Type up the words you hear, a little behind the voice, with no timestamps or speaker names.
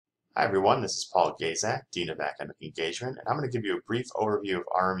Hi everyone, this is Paul Gazak, Dean of Academic Engagement, and I'm going to give you a brief overview of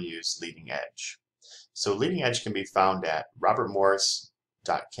RMU's Leading Edge. So Leading Edge can be found at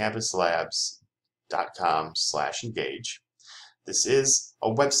robertmorris.campuslabs.com/engage. This is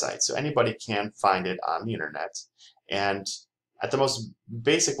a website, so anybody can find it on the internet. And at the most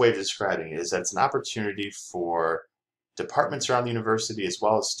basic way of describing it is that it's an opportunity for departments around the university as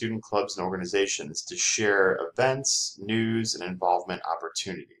well as student clubs and organizations to share events, news, and involvement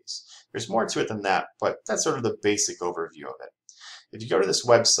opportunities. There's more to it than that, but that's sort of the basic overview of it. If you go to this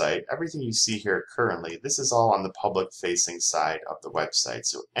website, everything you see here currently, this is all on the public-facing side of the website,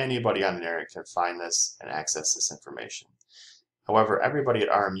 so anybody on the internet can find this and access this information. However, everybody at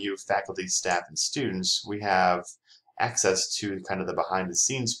RMU, faculty, staff, and students, we have access to kind of the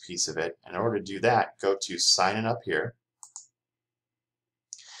behind-the-scenes piece of it. In order to do that, go to Sign In up here.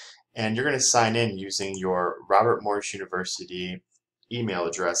 And you're going to sign in using your Robert Morris University email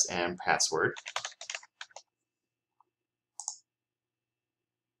address and password.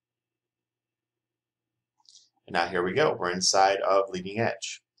 And now here we go. We're inside of Leading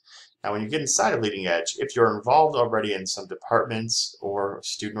Edge. Now when you get inside of Leading Edge, if you're involved already in some departments or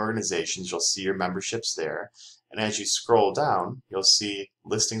student organizations, you'll see your memberships there. And as you scroll down, you'll see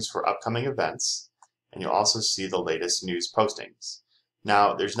listings for upcoming events, and you'll also see the latest news postings.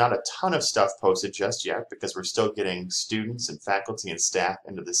 Now, there's not a ton of stuff posted just yet because we're still getting students and faculty and staff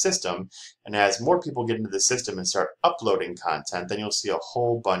into the system. And as more people get into the system and start uploading content, then you'll see a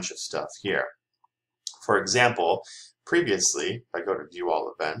whole bunch of stuff here. For example, previously, if I go to View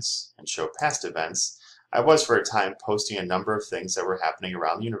All Events and Show Past Events, I was for a time posting a number of things that were happening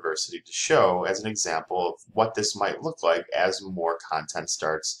around the university to show as an example of what this might look like as more content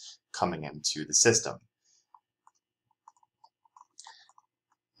starts coming into the system.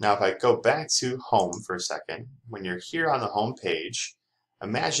 Now if I go back to home for a second, when you're here on the home page,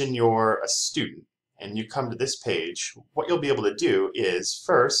 imagine you're a student and you come to this page. What you'll be able to do is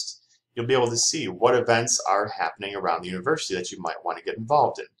first, you'll be able to see what events are happening around the university that you might want to get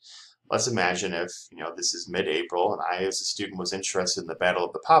involved in. Let's imagine if this is mid-April and I as a student was interested in the Battle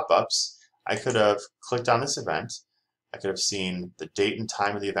of the Pop-Ups. I could have clicked on this event. I could have seen the date and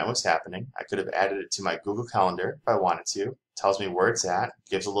time of the event was happening. I could have added it to my Google Calendar if I wanted to. It tells me where it's at,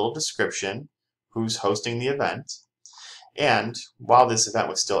 gives a little description, who's hosting the event. And while this event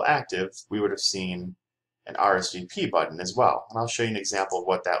was still active, we would have seen an RSVP button as well. And I'll show you an example of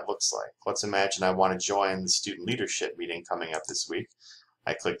what that looks like. Let's imagine I want to join the student leadership meeting coming up this week.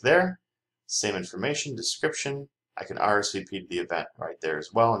 I click there, same information, description. I can RSVP to the event right there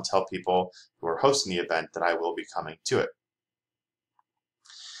as well and tell people who are hosting the event that I will be coming to it.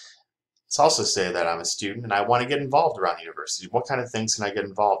 Let's also say that I'm a student and I want to get involved around the university. What kind of things can I get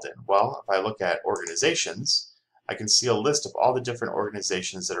involved in? Well, if I look at organizations, I can see a list of all the different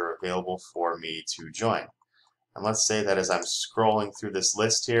organizations that are available for me to join. And let's say that as I'm scrolling through this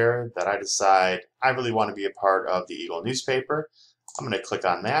list here, that I decide I really want to be a part of the Eagle newspaper. I'm going to click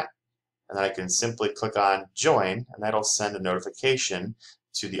on that, and then I can simply click on Join, and that'll send a notification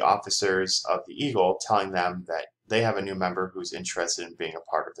to the officers of the Eagle telling them that they have a new member who's interested in being a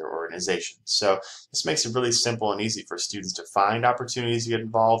part of their organization. So this makes it really simple and easy for students to find opportunities to get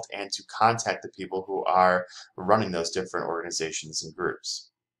involved and to contact the people who are running those different organizations and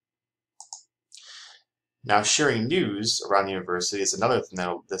groups. Now, sharing news around the university is another thing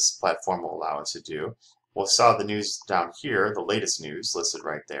that this platform will allow us to do. We'll saw the news down here, the latest news listed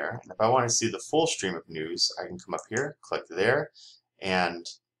right there. And if I want to see the full stream of news, I can come up here, click there, and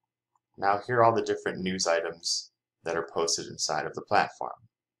now here are all the different news items that are posted inside of the platform.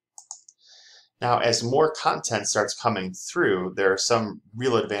 Now, as more content starts coming through, there are some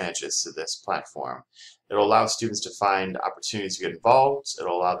real advantages to this platform. It'll allow students to find opportunities to get involved.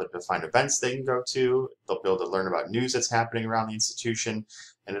 It'll allow them to find events they can go to. They'll be able to learn about news that's happening around the institution.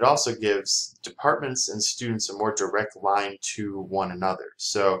 And it also gives departments and students a more direct line to one another.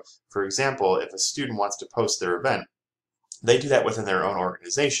 So, for example, if a student wants to post their event, they do that within their own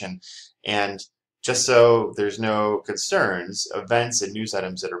organization. And just so there's no concerns, events and news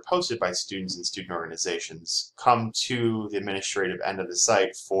items that are posted by students and student organizations come to the administrative end of the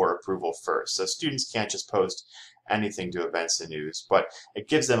site for approval first. So students can't just post anything to events and news, but it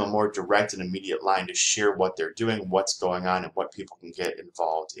gives them a more direct and immediate line to share what they're doing, what's going on, and what people can get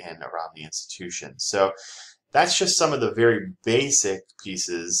involved in around the institution. So that's just some of the very basic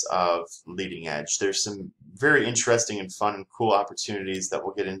pieces of Leading Edge. There's some very interesting and fun and cool opportunities that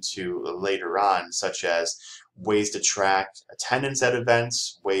we'll get into later on, such as ways to track attendance at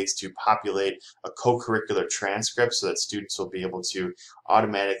events, ways to populate a co-curricular transcript so that students will be able to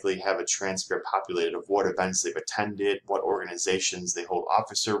automatically have a transcript populated of what events they've attended, what organizations they hold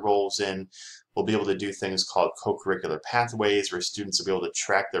officer roles in. We'll be able to do things called co-curricular pathways, where students will be able to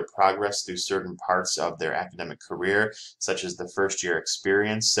track their progress through certain parts of their academic career, such as the first year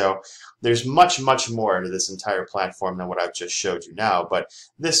experience. So there's much, much more to this entire platform than what I've just showed you now, but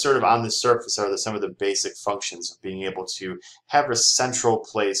this sort of on the surface are some of the basic functions of being able to have a central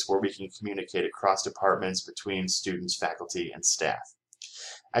place where we can communicate across departments between students, faculty, and staff.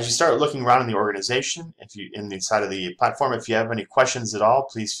 As you start looking around in the organization, if you in the side of the platform, if you have any questions at all,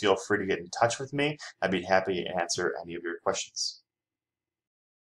 please feel free to get in touch with me. I'd be happy to answer any of your questions.